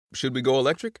Should we go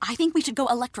electric? I think we should go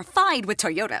electrified with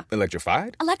Toyota.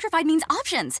 Electrified? Electrified means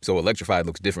options. So electrified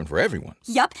looks different for everyone.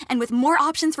 Yup, and with more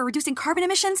options for reducing carbon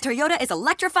emissions, Toyota is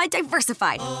electrified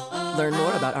diversified. Learn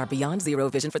more about our Beyond Zero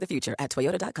vision for the future at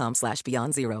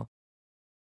toyota.com/Beyond Zero.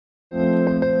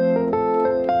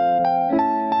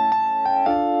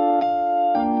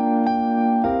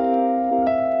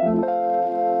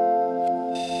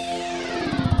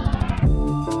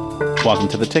 Welcome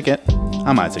to The Ticket.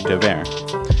 I'm Isaac Dover.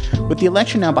 With the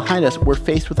election now behind us, we're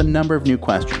faced with a number of new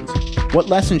questions. What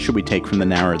lessons should we take from the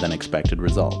narrower than expected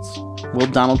results? Will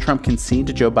Donald Trump concede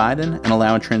to Joe Biden and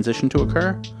allow a transition to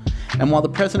occur? And while the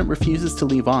president refuses to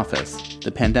leave office,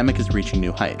 the pandemic is reaching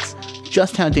new heights.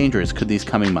 Just how dangerous could these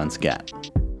coming months get?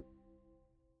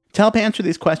 To help answer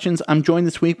these questions, I'm joined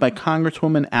this week by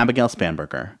Congresswoman Abigail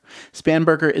Spanberger.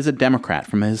 Spanberger is a Democrat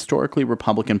from a historically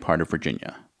Republican part of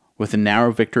Virginia. With a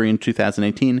narrow victory in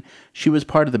 2018, she was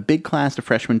part of the big class of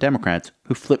freshman Democrats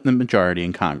who flipped the majority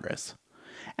in Congress.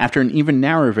 After an even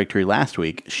narrower victory last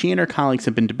week, she and her colleagues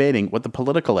have been debating what the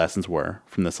political lessons were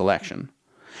from this election.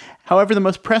 However, the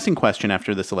most pressing question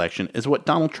after this election is what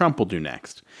Donald Trump will do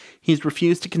next. He's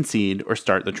refused to concede or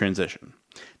start the transition.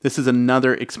 This is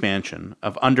another expansion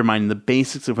of undermining the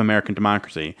basics of American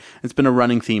democracy. It's been a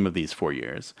running theme of these 4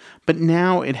 years. But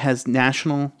now it has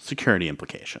national security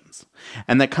implications.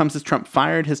 And that comes as Trump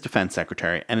fired his defense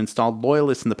secretary and installed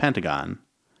loyalists in the Pentagon,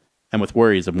 and with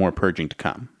worries of more purging to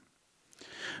come.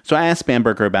 So I asked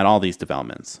Spanberger about all these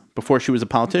developments. Before she was a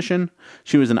politician,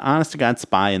 she was an honest-to-God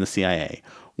spy in the CIA,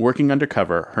 working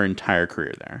undercover her entire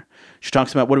career there. She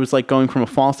talks about what it was like going from a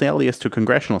false alias to a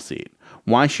congressional seat,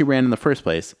 why she ran in the first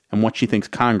place, and what she thinks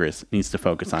Congress needs to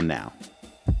focus on now.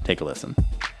 Take a listen.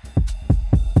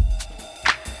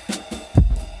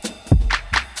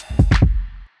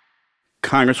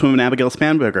 Congresswoman Abigail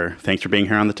Spanberger, thanks for being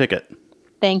here on The Ticket.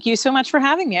 Thank you so much for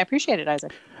having me. I appreciate it,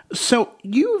 Isaac. So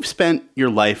you've spent your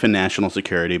life in national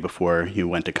security before you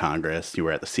went to Congress. You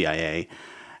were at the CIA.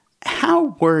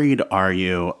 How worried are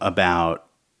you about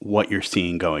what you're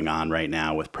seeing going on right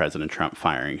now with President Trump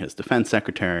firing his defense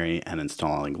secretary and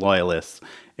installing loyalists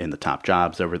in the top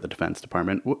jobs over the Defense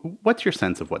Department? What's your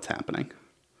sense of what's happening?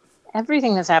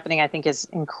 Everything that's happening, I think, is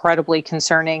incredibly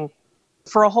concerning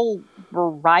for a whole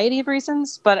variety of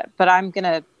reasons. But I'm going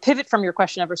to pivot from your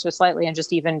question ever so slightly and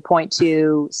just even point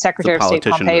to Secretary of State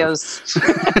Pompeo's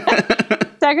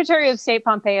Secretary of State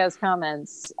Pompeo's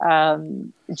comments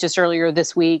just earlier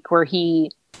this week, where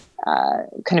he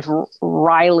kind of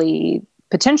wryly,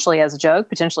 potentially as a joke,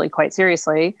 potentially quite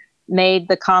seriously, made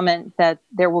the comment that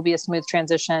there will be a smooth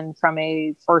transition from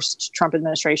a first Trump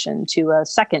administration to a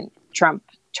second Trump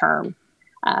term.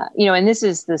 And this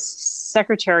is the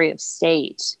Secretary of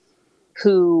State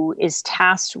who is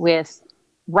tasked with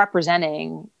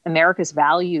representing America's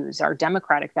values, our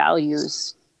democratic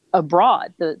values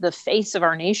abroad, the face of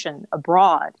our nation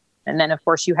abroad. And then, of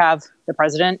course, you have the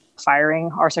president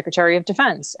firing our Secretary of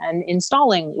Defense and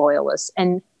installing loyalists.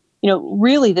 And,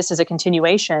 really, this is a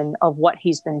continuation of what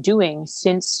he's been doing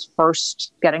since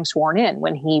first getting sworn in,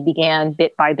 when he began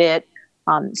bit by bit,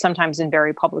 sometimes in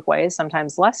very public ways,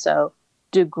 sometimes less so,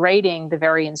 degrading the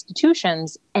very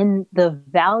institutions and the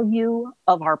value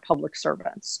of our public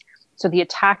servants. So the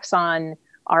attacks on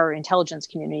our intelligence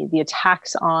community, the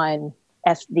attacks on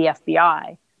the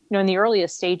FBI, in the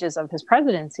earliest stages of his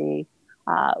presidency,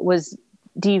 was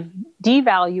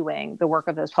devaluing the work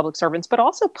of those public servants, but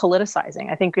also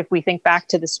politicizing. I think if we think back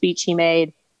to the speech he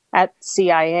made at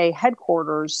CIA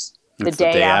headquarters the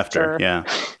day after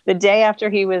the day after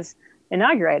he was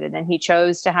inaugurated, and he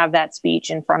chose to have that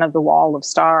speech in front of the Wall of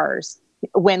Stars,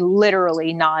 when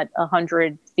literally not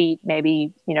 100 feet,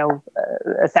 maybe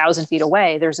 1,000 feet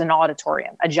away, there's an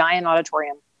auditorium, a giant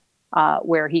auditorium,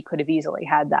 where he could have easily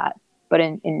had that. But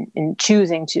in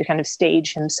choosing to kind of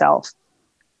stage himself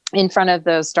in front of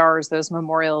those stars, those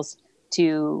memorials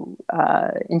to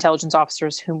intelligence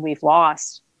officers whom we've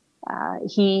lost,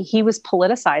 he was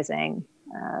politicizing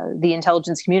the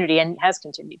intelligence community and has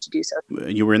continued to do so.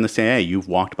 You were in the CIA. You've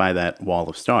walked by that Wall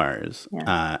of Stars.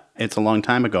 Yeah. It's a long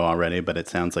time ago already, but it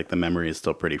sounds like the memory is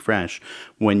still pretty fresh.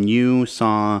 When you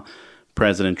saw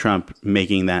President Trump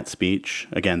making that speech,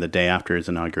 again, the day after his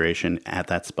inauguration at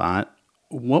that spot,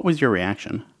 what was your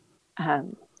reaction?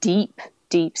 Deep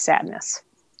sadness.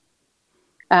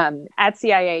 At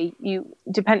CIA,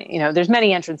 there's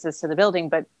many entrances to the building,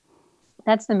 but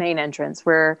that's the main entrance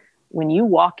where when you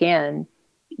walk in,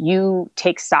 you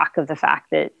take stock of the fact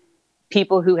that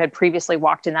people who had previously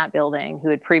walked in that building, who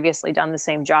had previously done the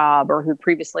same job, or who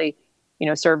previously,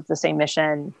 served the same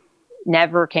mission,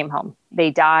 never came home.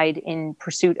 They died in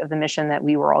pursuit of the mission that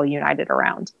we were all united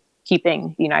around.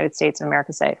 keeping the United States of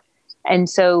America safe. And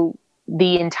so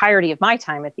the entirety of my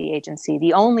time at the agency,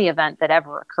 the only event that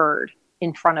ever occurred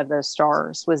in front of those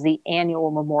stars was the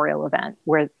annual memorial event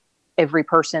where every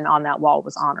person on that wall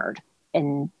was honored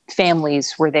and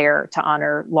families were there to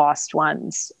honor lost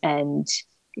ones. And,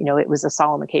 it was a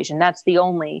solemn occasion. That's the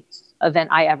only event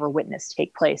I ever witnessed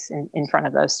take place in front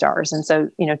of those stars. And so,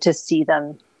 to see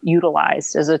them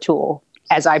utilized as a tool,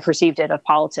 as I perceived it, of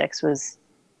politics was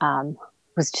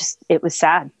it was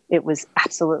sad. It was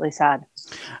absolutely sad.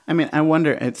 I mean, I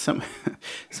wonder,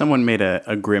 someone made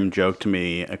a grim joke to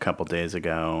me a couple days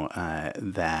ago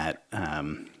that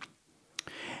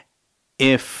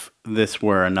if this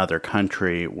were another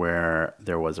country where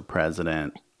there was a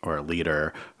president or a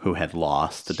leader who had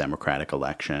lost the democratic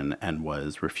election and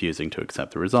was refusing to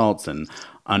accept the results and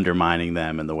undermining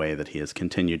them in the way that he has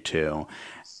continued to,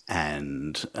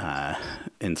 and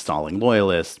installing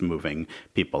loyalists, moving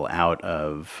people out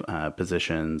of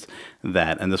positions,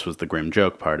 and this was the grim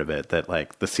joke part of it, that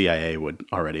like the CIA would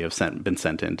already have been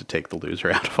sent in to take the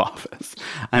loser out of office.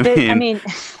 The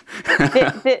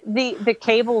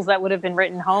cables that would have been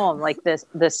written home, like the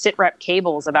sitrep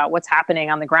cables about what's happening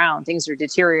on the ground, things are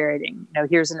deteriorating.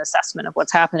 Here's an assessment of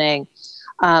what's happening.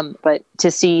 But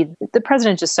to see the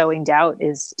president just sowing doubt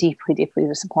is deeply, deeply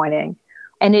disappointing.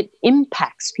 And it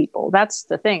impacts people. That's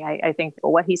the thing. I think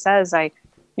what he says, I've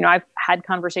had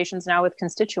conversations now with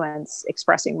constituents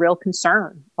expressing real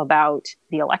concern about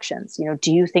the elections.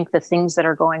 Do you think the things that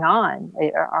are going on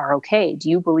are okay? Do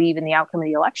you believe in the outcome of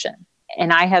the election?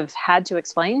 And I have had to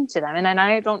explain to them, and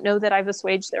I don't know that I've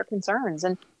assuaged their concerns.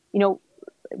 And,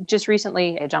 just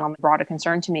recently, a gentleman brought a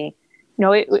concern to me.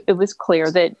 It was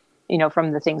clear that,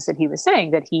 from the things that he was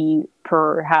saying, that he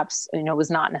perhaps,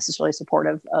 was not necessarily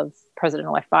supportive of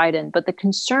President-elect Biden, but the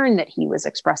concern that he was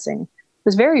expressing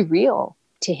was very real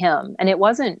to him. And it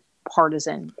wasn't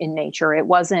partisan in nature. It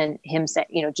wasn't him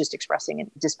saying, just expressing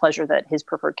displeasure that his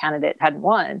preferred candidate hadn't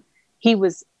won. He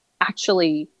was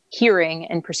actually hearing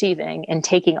and perceiving and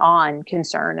taking on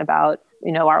concern about,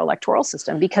 our electoral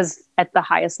system, because at the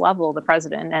highest level, the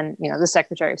president and, the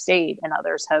Secretary of State and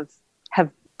others have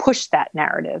push that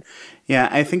narrative. Yeah,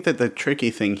 I think that the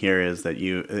tricky thing here is that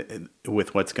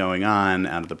with what's going on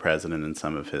out of the president and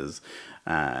some of his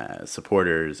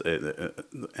supporters,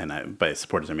 and by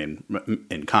supporters I mean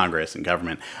in Congress and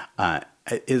government,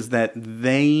 is that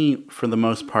they, for the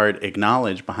most part,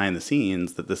 acknowledge behind the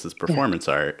scenes that this is performance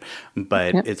art,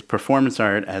 but it's performance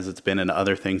art, as it's been in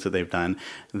other things that they've done,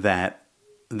 that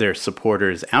their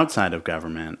supporters outside of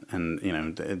government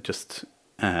and, just...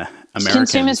 Americans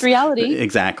consume as reality.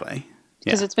 Exactly.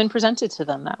 Because it's been presented to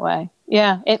them that way.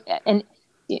 Yeah. And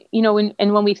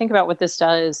when we think about what this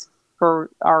does for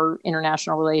our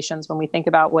international relations, when we think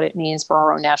about what it means for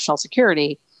our own national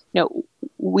security,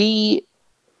 we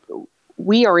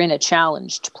are in a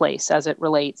challenged place as it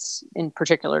relates in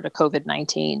particular to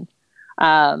COVID-19.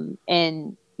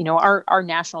 And our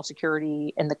national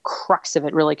security and the crux of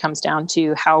it really comes down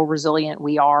to how resilient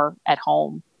we are at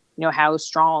home. How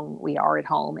strong we are at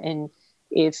home. And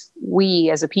if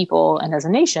we as a people and as a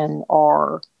nation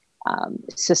are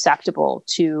susceptible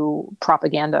to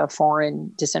propaganda,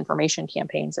 foreign disinformation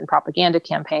campaigns and propaganda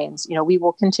campaigns, we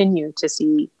will continue to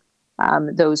see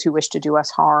those who wish to do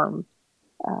us harm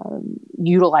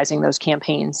utilizing those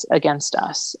campaigns against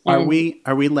us. And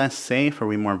are we less safe? Are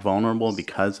we more vulnerable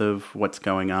because of what's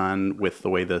going on with the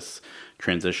way this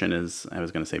transition is, I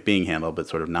was going to say being handled, but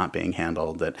sort of not being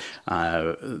handled, that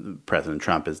President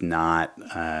Trump is not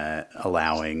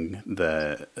allowing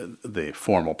the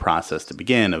formal process to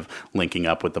begin of linking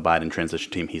up with the Biden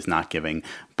transition team. He's not giving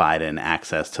Biden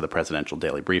access to the presidential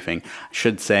daily briefing. I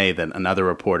should say that another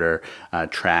reporter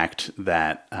tracked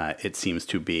that it seems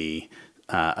to be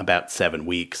about 7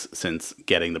 weeks since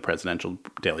getting the presidential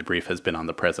daily brief has been on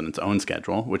the president's own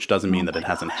schedule, which doesn't mean that it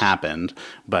hasn't happened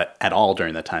but at all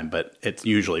during that time, but it's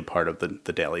usually part of the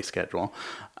daily schedule.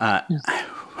 That,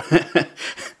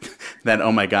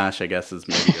 oh my gosh, I guess is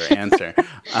maybe your answer.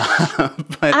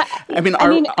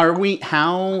 Are we,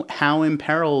 how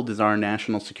imperiled is our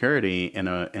national security in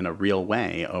a real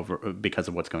way because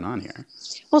of what's going on here?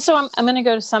 Well, so I'm going to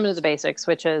go to some of the basics,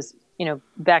 which is,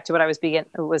 back to what I was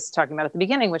talking about at the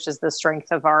beginning, which is the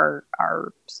strength of our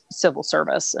civil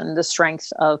service and the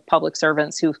strength of public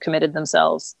servants who've committed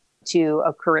themselves to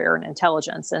a career in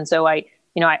intelligence. And so I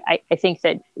think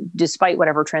that despite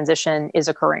whatever transition is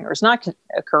occurring or is not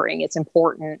occurring, it's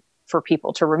important for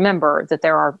people to remember that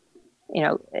there are,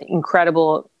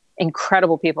 incredible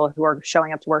people who are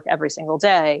showing up to work every single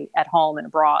day at home and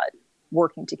abroad,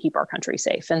 working to keep our country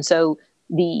safe. And so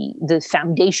the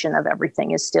foundation of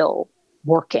everything is still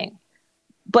working.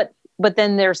 But But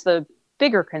then there's the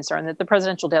bigger concern that the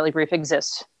presidential daily brief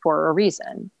exists for a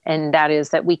reason. And that is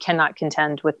that we cannot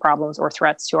contend with problems or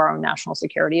threats to our own national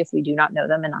security if we do not know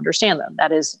them and understand them.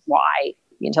 That is why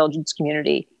the intelligence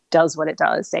community does what it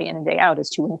does day in and day out,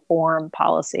 is to inform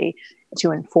policy,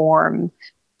 to inform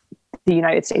the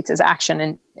United States'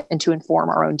 action, and to inform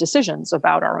our own decisions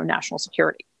about our own national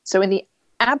security. So in the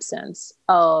absence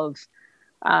of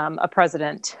a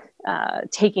president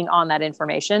taking on that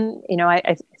information,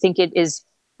 I think it is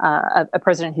a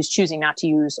president who's choosing not to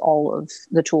use all of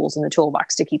the tools in the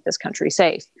toolbox to keep this country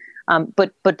safe.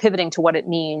 But pivoting to what it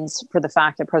means for the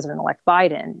fact that President-elect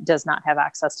Biden does not have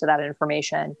access to that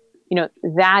information,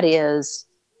 that is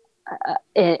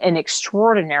an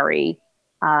extraordinary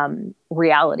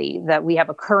reality, that we have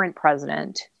a current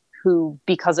president who,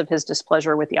 because of his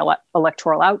displeasure with the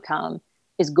electoral outcome,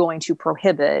 is going to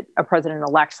prohibit a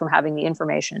president-elect from having the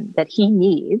information that he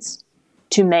needs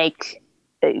to make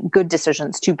good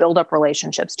decisions, to build up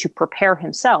relationships, to prepare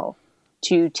himself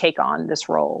to take on this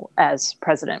role as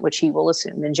president, which he will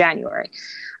assume in January.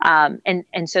 And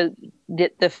so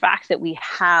the fact that we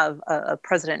have a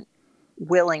president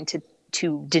willing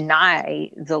to deny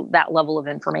that level of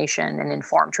information and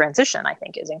informed transition, I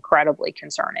think, is incredibly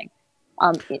concerning.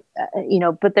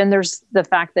 But then there's the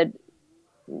fact that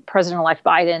President-elect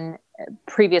Biden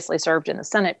previously served in the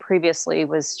Senate, previously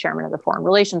was chairman of the Foreign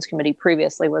Relations Committee,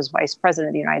 previously was vice president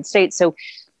of the United States. So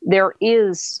there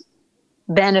is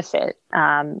benefit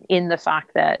in the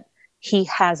fact that he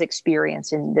has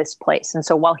experience in this place. And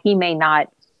so while he may not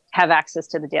have access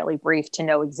to the daily brief to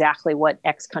know exactly what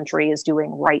X country is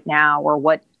doing right now, or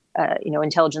what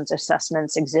intelligence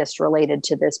assessments exist related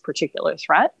to this particular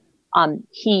threat,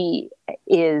 he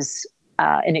is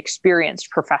an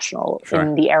experienced professional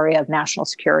in the area of national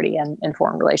security and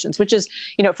foreign relations, which is,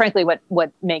 frankly,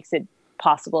 what makes it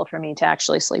possible for me to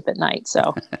actually sleep at night.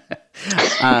 So,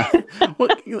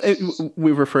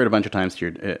 we've referred a bunch of times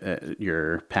to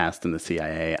your past in the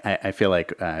CIA. I feel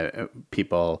like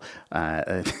people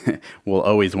will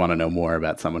always want to know more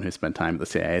about someone who spent time at the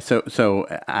CIA. So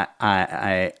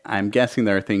I'm guessing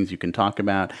there are things you can talk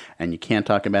about and you can't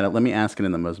talk about it. Let me ask it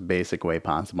in the most basic way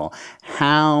possible.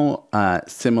 How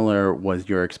similar was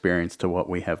your experience to what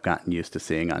we have gotten used to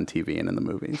seeing on TV and in the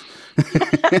movies?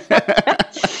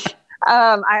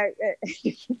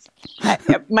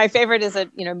 My favorite is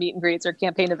at meet and greets or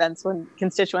campaign events when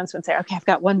constituents would say, "Okay, I've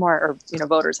got one more," or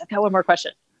voters, "I've got one more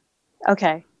question."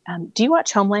 Okay, do you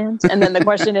watch Homeland? And then the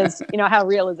question is, how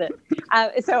real is it?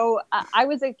 So I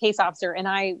was a case officer, and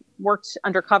I worked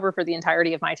undercover for the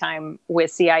entirety of my time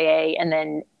with CIA, and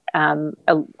then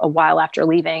a while after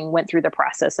leaving, went through the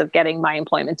process of getting my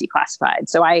employment declassified.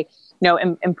 So I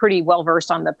am pretty well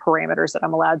versed on the parameters that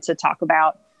I'm allowed to talk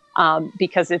about.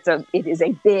 Because it is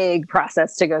a big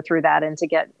process to go through that and to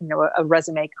get a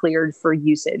resume cleared for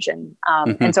usage, and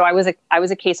so I was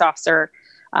a case officer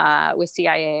with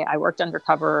CIA. I worked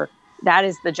undercover. That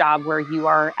is the job where you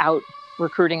are out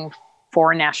recruiting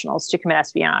foreign nationals to commit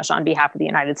espionage on behalf of the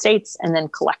United States, and then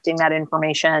collecting that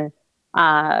information,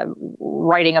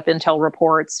 writing up intel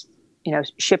reports,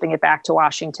 shipping it back to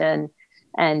Washington,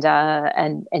 and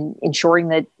ensuring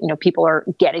that people are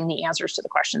getting the answers to the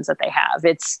questions that they have.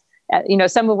 It's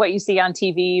some of what you see on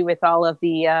TV with all of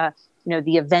the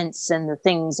the events and the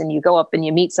things, and you go up and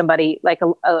you meet somebody like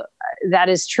that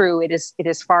is true. It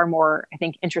is far more, I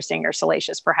think, interesting or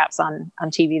salacious perhaps on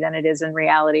TV than it is in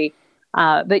reality.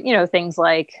 But things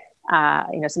like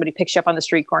somebody picks you up on the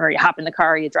street corner, you hop in the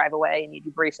car, you drive away, and you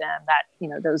debrief them. That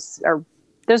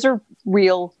those are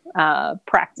real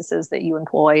practices that you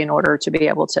employ in order to be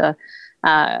able to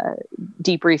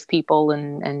debrief people,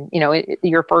 and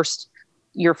your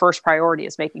first priority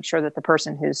is making sure that the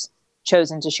person who's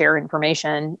chosen to share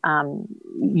information,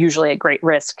 usually at great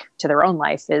risk to their own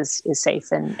life, is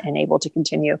safe and able to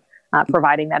continue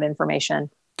providing that information.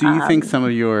 Do you think some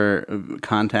of your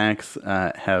contacts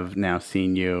have now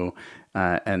seen you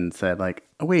and said, like,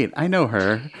 oh, wait, I know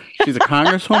her. She's a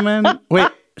congresswoman. Wait,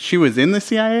 she was in the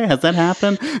CIA? Has that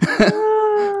happened?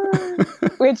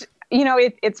 Which,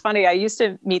 it's funny. I used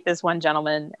to meet this one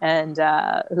gentleman and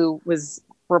who was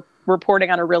reporting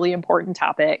on a really important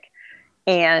topic.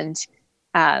 And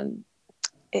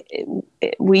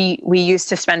we used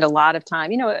to spend a lot of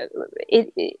time,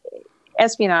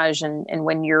 espionage, and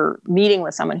when you're meeting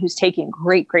with someone who's taking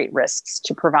great risks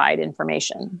to provide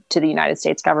information to the United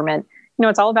States government,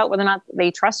 it's all about whether or not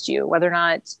they trust you, whether or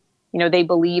not they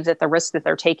believe that the risk that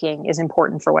they're taking is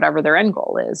important for whatever their end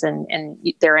goal is. And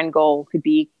their end goal could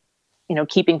be,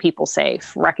 keeping people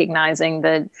safe, recognizing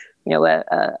that,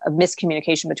 a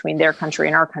miscommunication between their country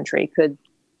and our country could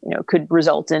could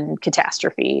result in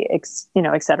catastrophe, et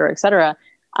cetera, et cetera.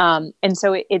 And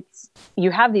so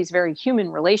you have these very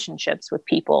human relationships with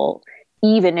people,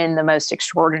 even in the most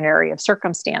extraordinary of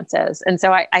circumstances. And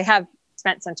so I have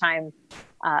spent some time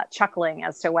chuckling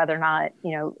as to whether or not,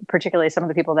 particularly some of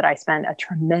the people that I spend a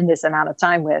tremendous amount of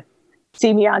time with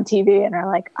see me on TV and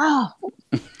are like, oh,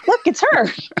 look, it's her.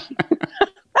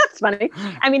 That's funny.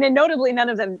 I mean, and notably, none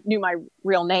of them knew my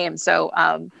real name. So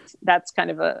that's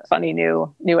kind of a funny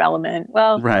new element.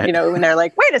 Well, right. When they're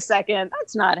like, wait a second,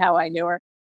 that's not how I knew her.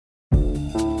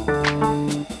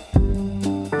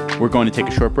 We're going to take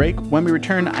a short break. When we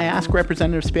return, I ask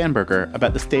Representative Spanberger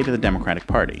about the state of the Democratic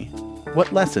Party.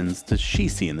 What lessons does she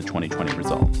see in the 2020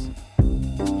 results?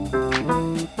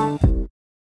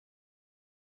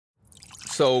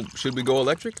 So, should we go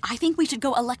electric? I think we should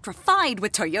go electrified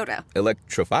with Toyota.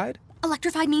 Electrified?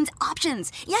 Electrified means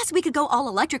options. Yes, we could go all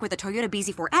electric with the Toyota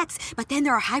BZ4X, but then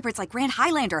there are hybrids like Grand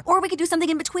Highlander, or we could do something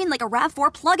in between like a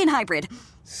RAV4 plug-in hybrid.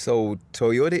 So,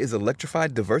 Toyota is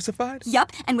electrified diversified?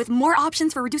 Yup, and with more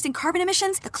options for reducing carbon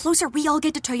emissions, the closer we all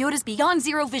get to Toyota's Beyond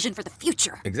Zero vision for the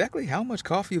future. Exactly how much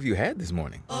coffee have you had this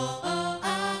morning?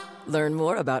 Learn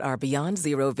more about our Beyond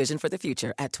Zero vision for the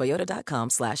future at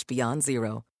toyota.com/Beyond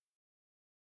Zero.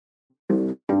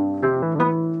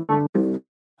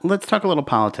 Let's talk a little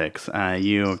politics.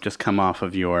 You have just come off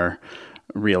of your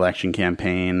re-election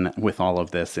campaign with all of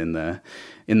this in the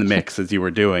mix as you were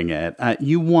doing it.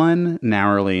 You won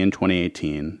narrowly in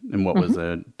 2018 in what was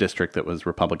a district that was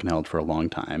Republican held for a long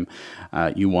time.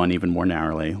 You won even more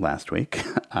narrowly last week.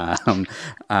 But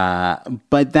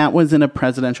that was in a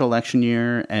presidential election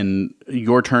year, and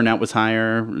your turnout was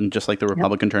higher, just like the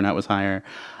Republican turnout was higher.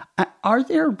 Are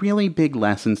there really big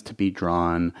lessons to be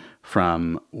drawn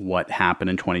from what happened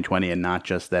in 2020, and not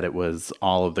just that it was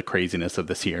all of the craziness of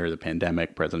this year, the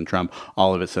pandemic, President Trump,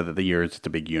 all of it, so that the year is just a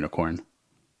big unicorn?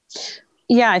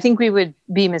 Yeah, I think we would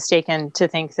be mistaken to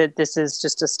think that this is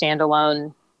just a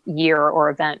standalone year or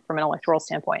event from an electoral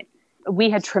standpoint.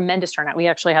 We had tremendous turnout. We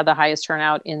actually had the highest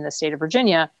turnout in the state of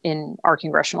Virginia in our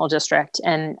congressional district.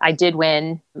 And I did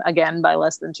win, again, by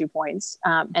less than 2 points.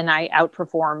 And I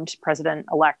outperformed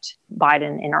President-elect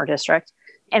Biden in our district.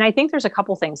 And I think there's a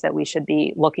couple things that we should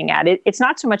be looking at. It's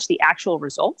not so much the actual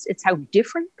results, it's how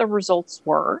different the results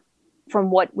were from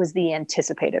what was the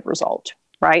anticipated result,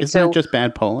 right? Isn't it just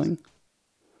bad polling?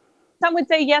 Some would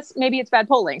say, yes, maybe it's bad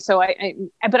polling.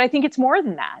 But I think it's more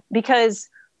than that, because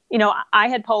I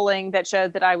had polling that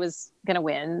showed that I was going to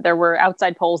win. There were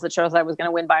outside polls that showed that I was going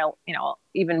to win by,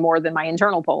 even more than my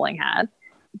internal polling had.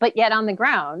 But yet on the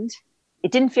ground,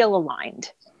 it didn't feel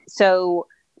aligned. So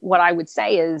what I would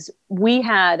say is we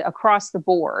had across the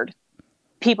board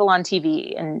people on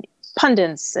TV and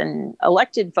pundits and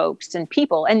elected folks and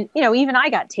people. And, even I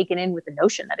got taken in with the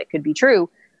notion that it could be true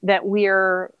that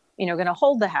we're going to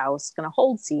hold the House, going to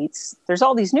hold seats. There's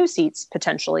all these new seats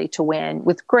potentially to win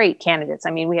with great candidates.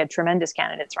 I mean, we had tremendous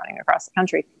candidates running across the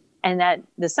country, and that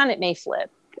the Senate may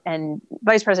flip and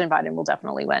Vice President Biden will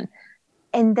definitely win.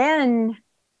 And then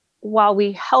while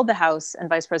we held the House and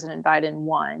Vice President Biden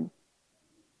won,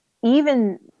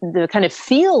 even the kind of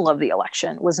feel of the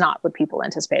election was not what people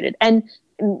anticipated. And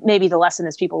maybe the lesson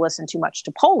is people listen too much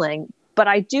to polling, but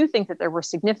I do think that there were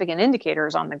significant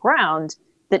indicators on the ground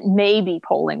that maybe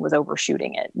polling was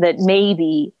overshooting it, that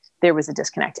maybe there was a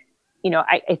disconnect.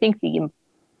 I think the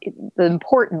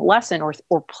important lesson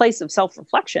or place of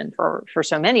self-reflection for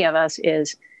so many of us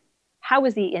is, how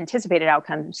is the anticipated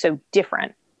outcome so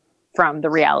different from the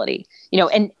reality?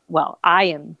 I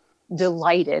am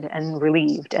delighted and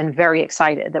relieved and very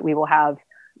excited that we will have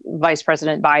Vice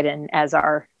President Biden as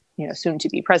our, soon to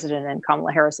be president, and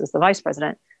Kamala Harris as the vice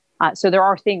president. So there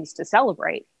are things to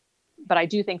celebrate. But I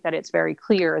do think that it's very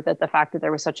clear that the fact that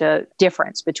there was such a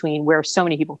difference between where so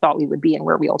many people thought we would be and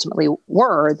where we ultimately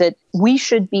were, that we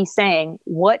should be saying,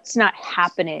 what's not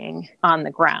happening on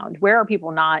the ground? Where are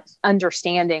people not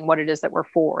understanding what it is that we're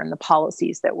for and the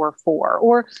policies that we're for?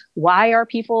 Or why are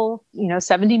people,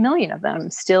 70 million of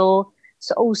them, still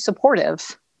so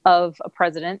supportive of a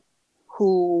president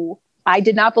who I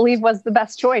did not believe was the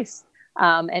best choice,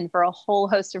 and for a whole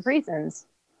host of reasons?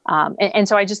 And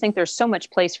so I just think there's so much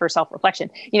place for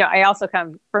self-reflection. I also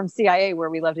come from CIA, where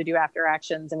we love to do after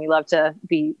actions, and we love to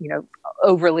be,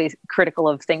 overly critical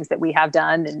of things that we have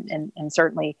done, and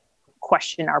certainly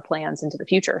question our plans into the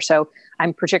future. So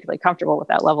I'm particularly comfortable with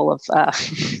that level of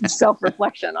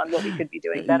self-reflection on what we could be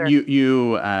doing better.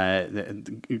 You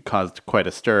caused quite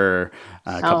a stir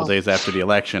a couple days after the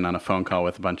election on a phone call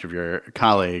with a bunch of your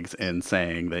colleagues in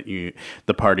saying that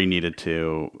the party needed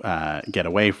to get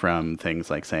away from things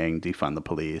like saying defund the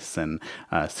police and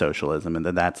socialism, and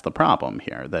that's the problem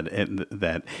here. That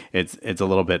it's a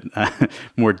little bit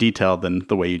more detailed than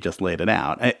the way you just laid it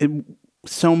out.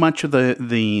 So much of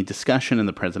the discussion in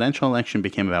the presidential election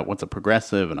became about what's a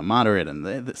progressive and a moderate and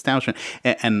the establishment.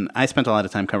 And I spent a lot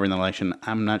of time covering the election.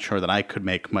 I'm not sure that I could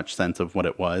make much sense of what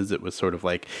it was. It was sort of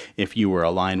like if you were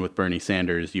aligned with Bernie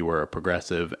Sanders, you were a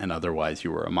progressive, and otherwise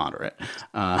you were a moderate.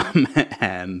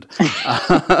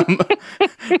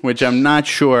 Which I'm not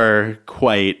sure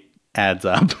quite adds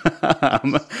up.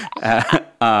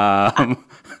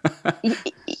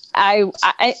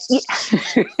 I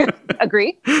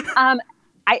agree.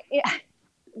 I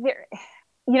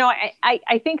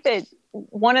think that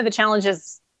one of the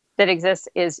challenges that exists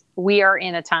is we are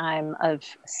in a time of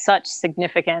such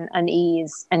significant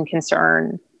unease and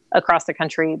concern across the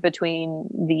country, between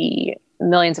the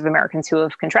millions of Americans who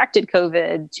have contracted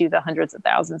COVID, to the hundreds of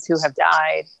thousands who have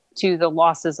died, to the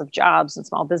losses of jobs and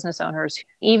small business owners.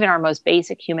 Even our most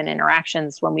basic human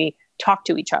interactions, when we talk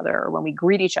to each other or when we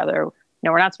greet each other,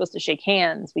 we're not supposed to shake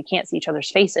hands. We can't see each other's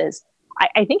faces.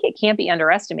 I think it can't be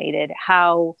underestimated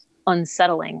how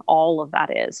unsettling all of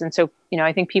that is. And so,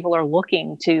 I think people are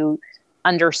looking to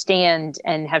understand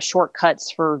and have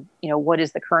shortcuts for, what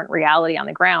is the current reality on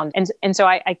the ground. And so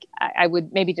I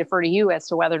would maybe defer to you as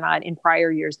to whether or not in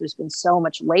prior years there's been so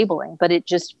much labeling, but it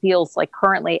just feels like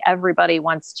currently everybody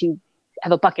wants to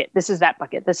have a bucket. This is that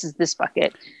bucket. This is this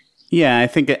bucket. Yeah, I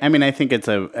think it's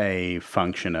a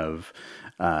function of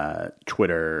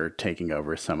Twitter taking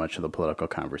over so much of the political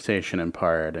conversation in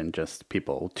part, and just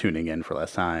people tuning in for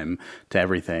less time to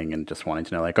everything and just wanting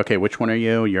to know, like, okay, which one are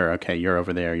you? You're okay. You're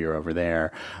over there. You're over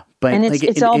there. But and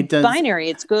it's all binary.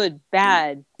 It's good,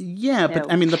 bad. Yeah, but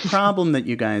the problem that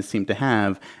you guys seem to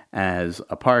have as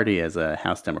a party, as a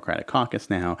House Democratic Caucus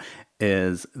now,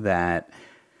 is that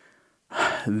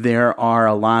there are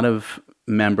a lot of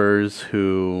members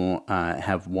who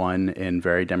have won in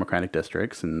very Democratic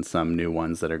districts, and some new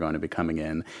ones that are going to be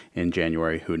coming in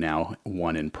January who now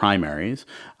won in primaries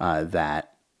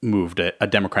that moved a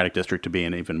Democratic district to be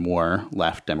an even more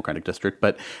left Democratic district.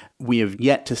 But we have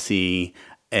yet to see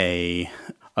a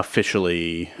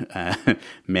officially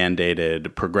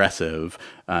mandated progressive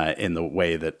in the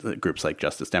way that groups like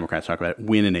Justice Democrats talk about it,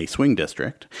 win in a swing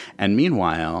district. And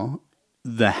meanwhile,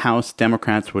 the House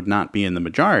Democrats would not be in the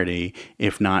majority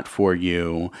if not for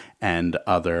you and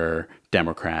other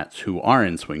Democrats who are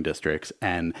in swing districts.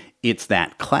 And it's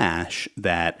that clash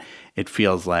that it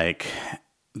feels like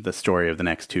the story of the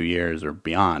next 2 years or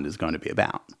beyond is going to be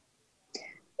about.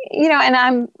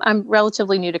 And I'm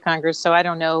relatively new to Congress, so I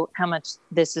don't know how much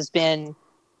this has been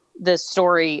the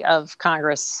story of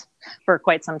Congress for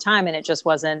quite some time, and it just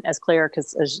wasn't as clear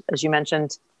because, as you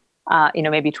mentioned,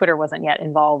 maybe Twitter wasn't yet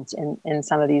involved in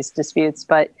some of these disputes.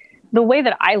 But the way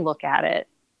that I look at it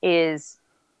is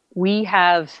we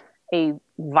have a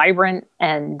vibrant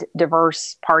and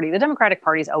diverse party. The Democratic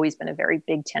Party has always been a very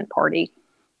big tent party.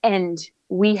 And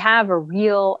we have a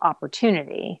real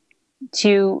opportunity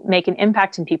to make an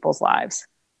impact in people's lives.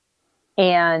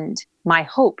 And my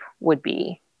hope would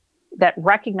be that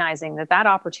recognizing that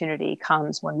opportunity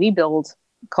comes when we build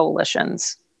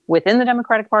coalitions within the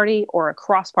Democratic Party or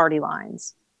across party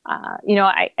lines.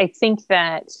 I think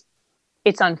that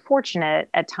it's unfortunate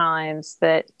at times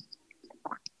that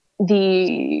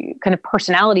the kind of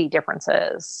personality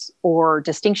differences or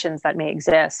distinctions that may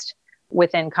exist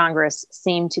within Congress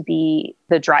seem to be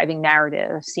the driving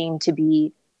narrative, seem to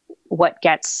be what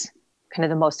gets kind of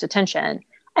the most attention.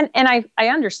 And I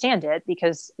understand it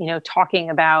because, talking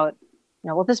about,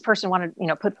 well, this person wanted,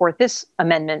 put forth this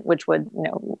amendment, which would,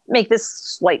 make this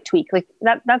slight tweak, like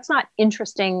that's not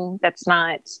interesting. That's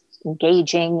not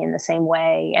engaging in the same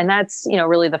way. And that's,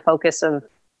 really the focus of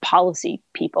policy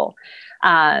people,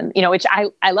 which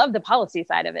I love the policy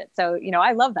side of it. So,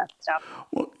 I love that stuff.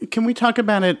 Well, can we talk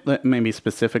about it maybe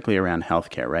specifically around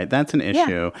healthcare, right? That's an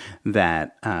issue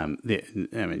that,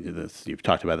 you've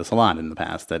talked about this a lot in the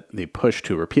past, that the push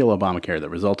to repeal Obamacare that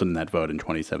resulted in that vote in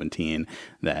 2017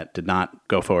 that did not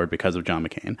go forward because of John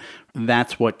McCain,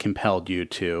 that's what compelled you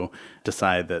to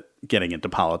decide that getting into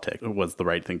politics was the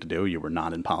right thing to do. You were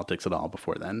not in politics at all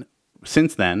before then.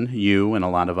 Since then, you and a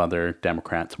lot of other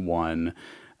Democrats won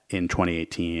in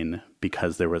 2018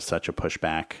 because there was such a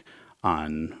pushback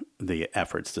on the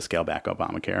efforts to scale back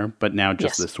Obamacare. But now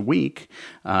just this week,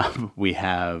 we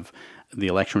have the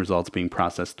election results being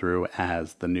processed through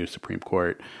as the new Supreme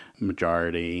Court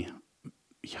majority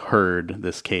heard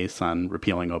this case on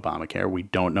repealing Obamacare. We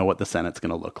don't know what the Senate's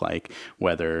going to look like,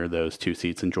 whether those 2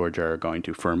 seats in Georgia are going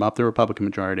to firm up the Republican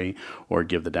majority or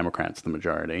give the Democrats the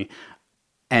majority.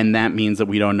 And that means that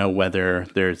we don't know whether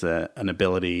there's an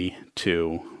ability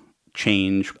to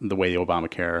change the way the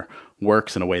Obamacare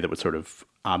works in a way that would sort of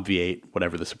obviate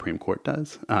whatever the Supreme Court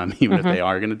does, even if they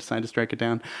are going to decide to strike it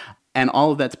down. And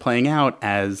all of that's playing out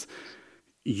as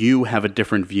you have a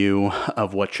different view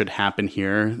of what should happen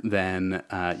here than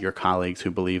your colleagues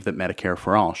who believe that Medicare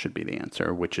for all should be the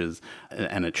answer, which is,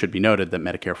 and it should be noted that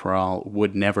Medicare for all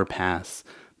would never pass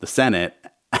the Senate.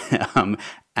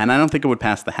 And I don't think it would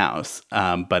pass the House,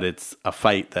 but it's a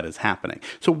fight that is happening.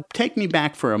 So take me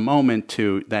back for a moment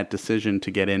to that decision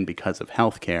to get in because of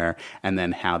healthcare and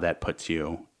then how that puts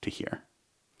you to here.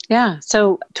 Yeah.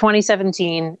 So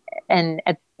 2017, and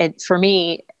for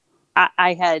me,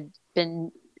 I had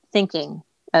been thinking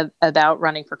about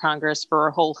running for Congress for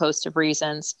a whole host of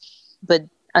reasons, but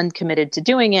uncommitted to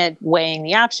doing it, weighing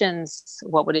the options.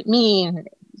 What would it mean?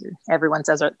 Everyone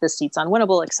says this seat's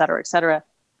unwinnable, et cetera, et cetera.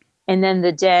 And then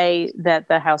the day that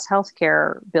the House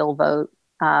healthcare bill vote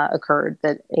occurred,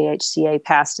 that AHCA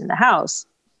passed in the House,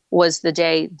 was the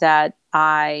day that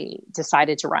I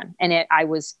decided to run. And I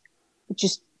was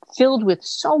just filled with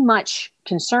so much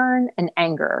concern and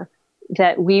anger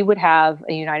that we would have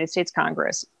a United States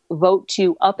Congress vote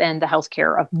to upend the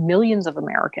healthcare of millions of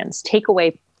Americans, take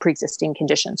away pre-existing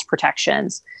conditions,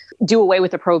 protections, do away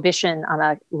with the prohibition on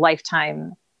a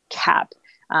lifetime cap,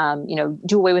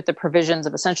 do away with the provisions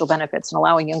of essential benefits and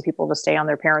allowing young people to stay on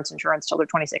their parents' insurance till they're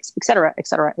 26, et cetera, et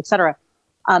cetera, et cetera,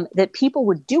 that people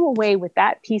would do away with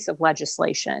that piece of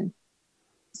legislation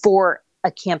for a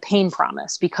campaign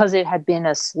promise, because it had been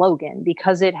a slogan,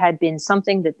 because it had been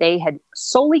something that they had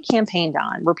solely campaigned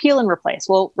on. Repeal and replace.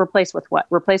 Well, replace with what?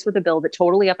 Replace with a bill that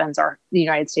totally upends the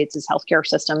United States' healthcare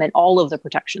system and all of the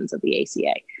protections of the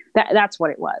ACA. That's what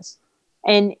it was.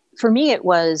 And for me, it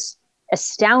was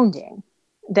astounding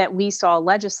that we saw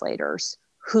legislators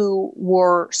who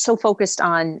were so focused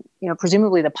on,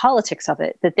 presumably the politics of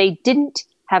it, that they didn't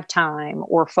have time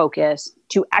or focus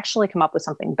to actually come up with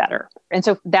something better. And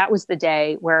so that was the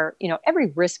day where, every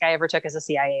risk I ever took as a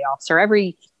CIA officer,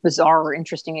 every bizarre or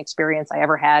interesting experience I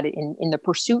ever had in the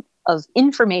pursuit of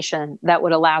information that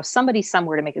would allow somebody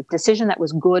somewhere to make a decision that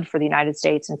was good for the United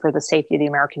States and for the safety of the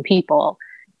American people,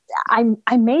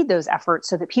 I made those efforts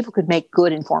so that people could make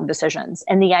good informed decisions.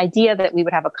 And the idea that we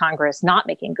would have a Congress not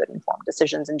making good informed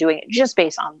decisions and doing it just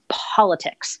based on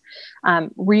politics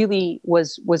really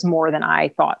was more than I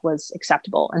thought was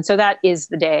acceptable. And so that is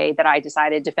the day that I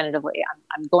decided definitively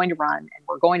I'm going to run and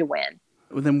we're going to win.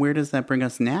 Well, then where does that bring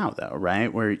us now, though,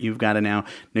 right? Where you've got to now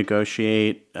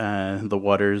negotiate the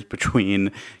waters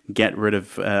between get rid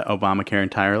of Obamacare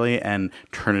entirely and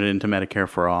turn it into Medicare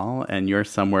for all. And you're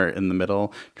somewhere in the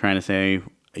middle trying to say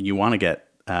you want to get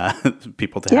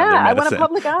people to have their medicine. Yeah, I want a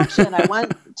public option. I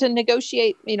want to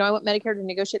negotiate, I want Medicare to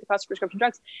negotiate the cost of prescription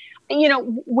drugs.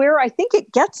 Where I think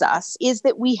it gets us is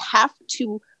that we have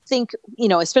to think,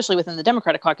 especially within the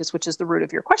Democratic caucus, which is the root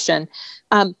of your question,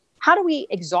 how do we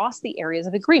exhaust the areas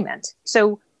of agreement?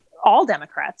 So all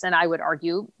Democrats, and I would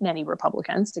argue many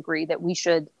Republicans, agree that we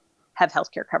should have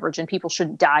healthcare coverage and people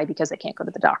shouldn't die because they can't go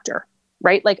to the doctor,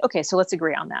 right? Okay, so let's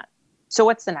agree on that. So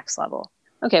what's the next level?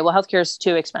 Okay, well, healthcare is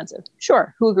too expensive.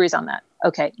 Sure, who agrees on that?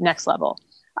 Okay, next level.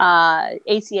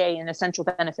 ACA and essential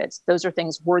benefits, those are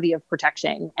things worthy of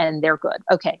protection and they're good.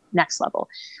 Okay, next level.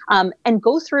 And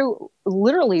go through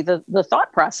literally the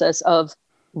thought process of,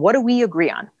 what do we agree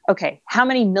on? Okay, how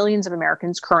many millions of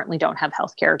Americans currently don't have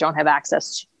healthcare, don't have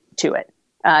access to it,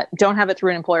 don't have it through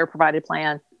an employer-provided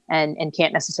plan, and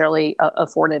can't necessarily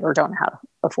afford it or don't have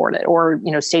afford it? Or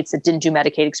states that didn't do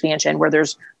Medicaid expansion, where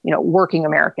there's working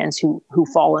Americans who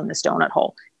fall in this donut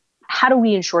hole. How do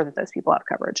we ensure that those people have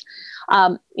coverage?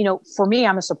 For me,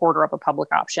 I'm a supporter of a public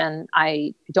option.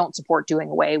 I don't support doing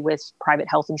away with private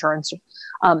health insurance,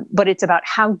 but it's about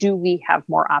how do we have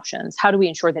more options? How do we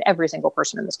ensure that every single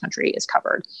person in this country is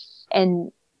covered?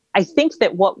 And I think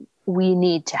that what we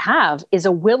need to have is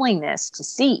a willingness to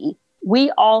see we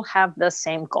all have the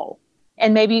same goal.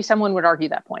 And maybe someone would argue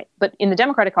that point. But in the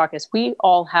Democratic caucus, we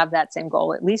all have that same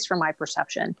goal, at least from my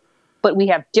perception. But we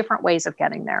have different ways of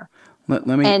getting there. Let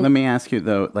me ask you,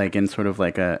 though, in sort of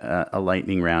a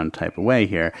lightning round type of way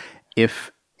here,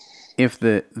 if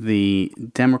the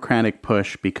Democratic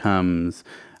push becomes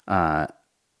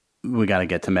we got to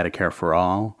get to Medicare for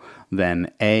all,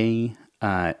 then is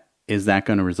is that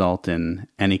going to result in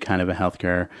any kind of a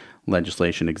healthcare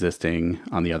legislation existing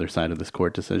on the other side of this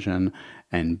court decision?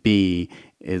 And B,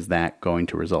 is that going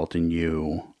to result in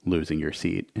you losing your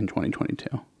seat in 2022?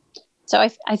 So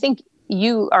I think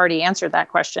you already answered that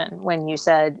question when you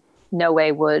said no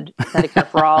way would Medicare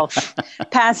for All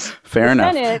pass Fair the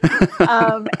enough. Senate,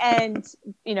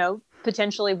 and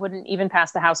potentially wouldn't even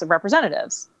pass the House of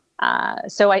Representatives.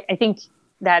 So I think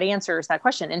that answers that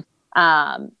question.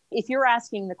 And if you're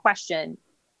asking the question,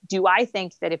 do I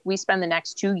think that if we spend the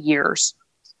next 2 years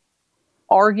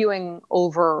arguing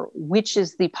over which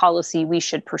is the policy we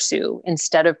should pursue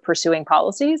instead of pursuing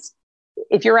policies,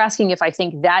 if you're asking if I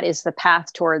think that is the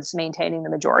path towards maintaining the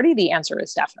majority, the answer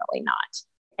is definitely not.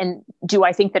 And do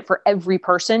I think that for every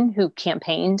person who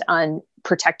campaigned on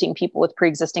protecting people with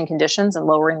pre-existing conditions and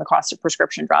lowering the cost of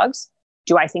prescription drugs,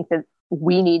 do I think that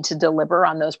we need to deliver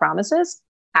on those promises?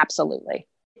 Absolutely.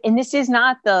 And this is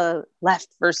not the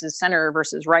left versus center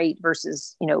versus right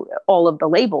versus, all of the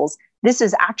labels. This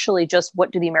is actually just,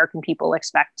 what do the American people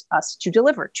expect us to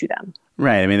deliver to them?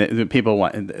 Right. I mean, the people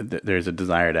want, there's a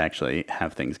desire to actually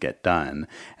have things get done.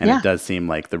 And It does seem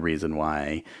like the reason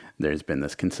why there's been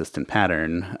this consistent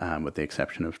pattern, with the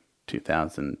exception of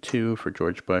 2002 for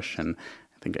George Bush and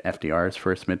I think FDR's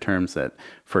first midterms, that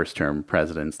first-term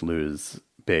presidents lose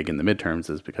big in the midterms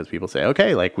is because people say,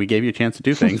 okay, like we gave you a chance to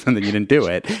do things and then you didn't do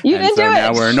it.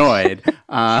 Now we're annoyed.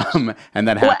 And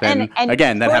that happened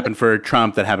again, that happened for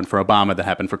Trump, that happened for Obama, that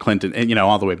happened for Clinton, and,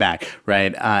 all the way back.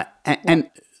 Right. And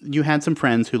you had some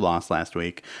friends who lost last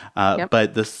week,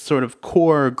 but the sort of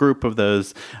core group of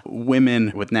those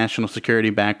women with national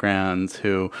security backgrounds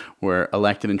who were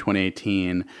elected in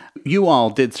 2018, you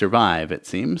all did survive, it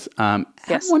seems.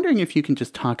 Yes. I'm wondering if you can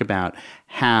just talk about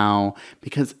how,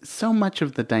 because so much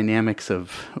of the dynamics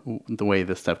of the way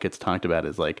this stuff gets talked about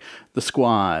is like the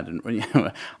squad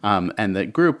and the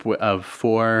group of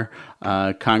 4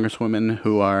 congresswomen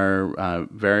who are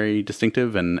very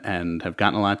distinctive and have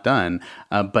gotten a lot done,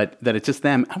 but that it's just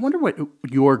them. I wonder what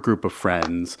your group of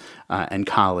friends and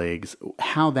colleagues,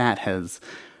 how that has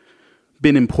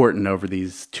been important over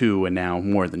these 2 and now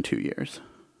more than 2 years.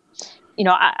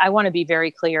 I want to be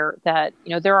very clear that,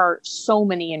 there are so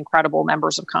many incredible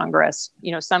members of Congress.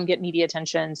 Some get media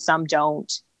attention, some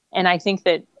don't. And I think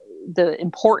that the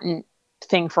important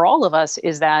thing for all of us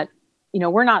is that,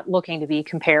 we're not looking to be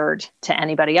compared to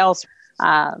anybody else.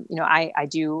 I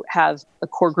do have a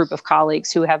core group of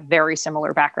colleagues who have very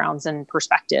similar backgrounds and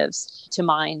perspectives to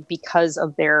mine because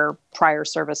of their prior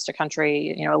service to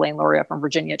country. Elaine Luria from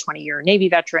Virginia, 20-year Navy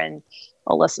veteran,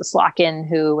 Alyssa Slotkin,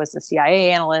 who was a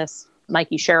CIA analyst,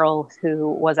 Mikey Sherrill, who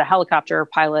was a helicopter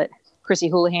pilot, Chrissy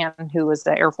Houlihan, who was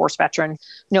the Air Force veteran.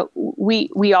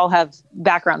 We all have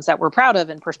backgrounds that we're proud of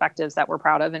and perspectives that we're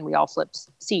proud of, and we all flipped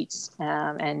seats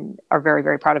and are very,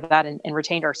 very proud of that and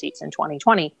retained our seats in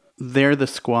 2020. They're the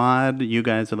squad. You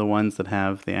guys are the ones that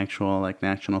have the actual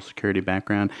national security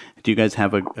background. Do you guys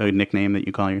have a nickname that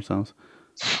you call yourselves?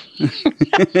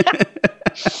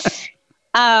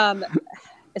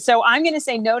 So I'm going to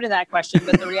say no to that question,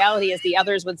 but the reality is the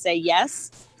others would say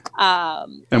yes.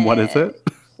 And what is it?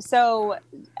 So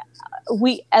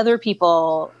other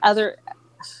people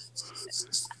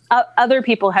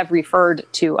have referred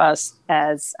to us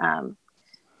as,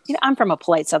 I'm from a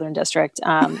polite Southern district,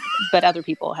 but other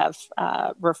people have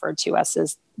referred to us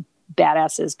as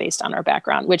badasses based on our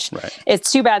background, which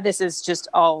It's too bad this is just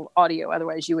all audio.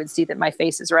 Otherwise you would see that my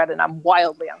face is red and I'm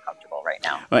wildly uncomfortable right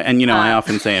now. And, I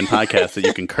often say in podcasts that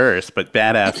you can curse, but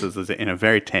badasses is in a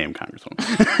very tame congresswoman.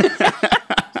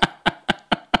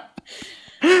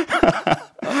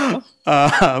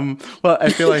 Well, I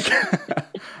feel like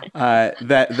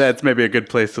that's maybe a good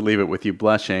place to leave it with you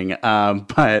blushing.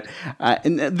 But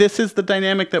this is the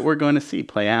dynamic that we're going to see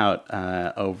play out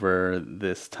over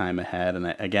this time ahead.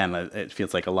 And again, it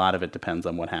feels like a lot of it depends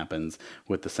on what happens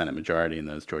with the Senate majority in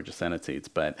those Georgia Senate seats.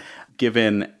 But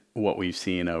given what we've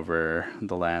seen over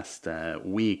the last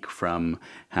week from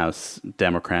House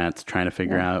Democrats trying to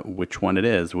figure out which one it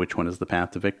is, which one is the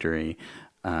path to victory,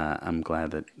 I'm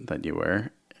glad that you were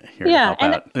here to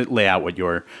help lay out what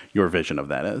your vision of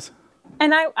that is.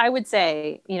 And I would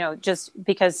say, just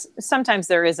because sometimes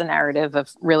there is a narrative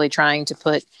of really trying to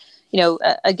put,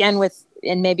 again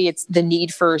and maybe it's the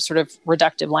need for sort of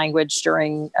reductive language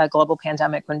during a global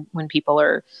pandemic when people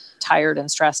are tired and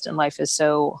stressed and life is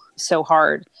so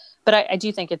hard. But I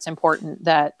do think it's important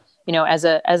that, as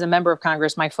a member of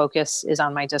Congress, my focus is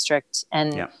on my district.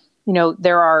 And,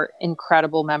 there are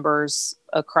incredible members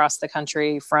across the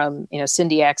country from,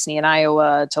 Cindy Axne in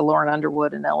Iowa to Lauren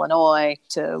Underwood in Illinois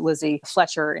to Lizzie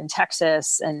Fletcher in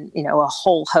Texas and, a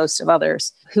whole host of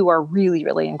others who are really,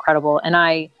 really incredible. And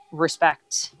I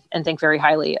respect and think very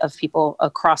highly of people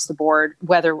across the board,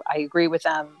 whether I agree with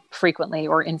them frequently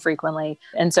or infrequently.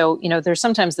 And so, there's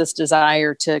sometimes this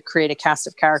desire to create a cast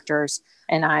of characters,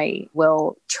 and I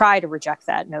will try to reject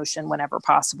that notion whenever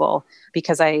possible,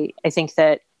 because I think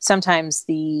that sometimes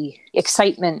the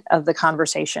excitement of the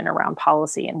conversation around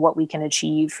policy and what we can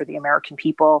achieve for the American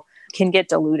people can get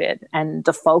diluted, and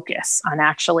the focus on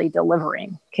actually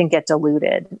delivering can get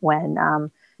diluted when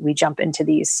we jump into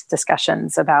these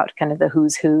discussions about kind of the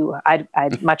who's who.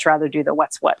 I'd much rather do the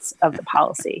what's of the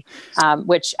policy,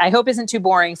 which I hope isn't too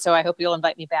boring. So I hope you'll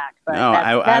invite me back. But no,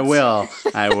 I will.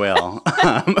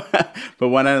 But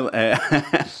when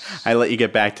I let you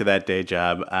get back to that day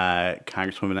job,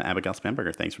 Congresswoman Abigail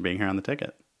Spanberger, thanks for being here on The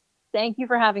Ticket. Thank you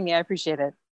for having me. I appreciate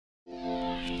it.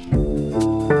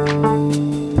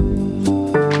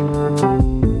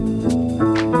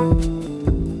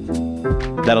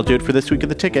 That'll do it for this week of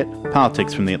The Ticket,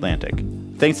 Politics from The Atlantic.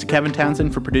 Thanks to Kevin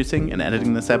Townsend for producing and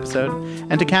editing this episode,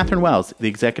 and to Catherine Wells, the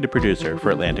executive producer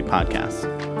for Atlantic Podcasts.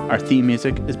 Our theme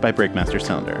music is by Breakmaster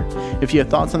Cylinder. If you have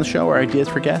thoughts on the show or ideas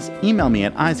for guests, email me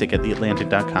at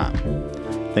isaac@theatlantic.com.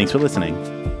 Thanks for listening.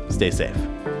 Stay safe.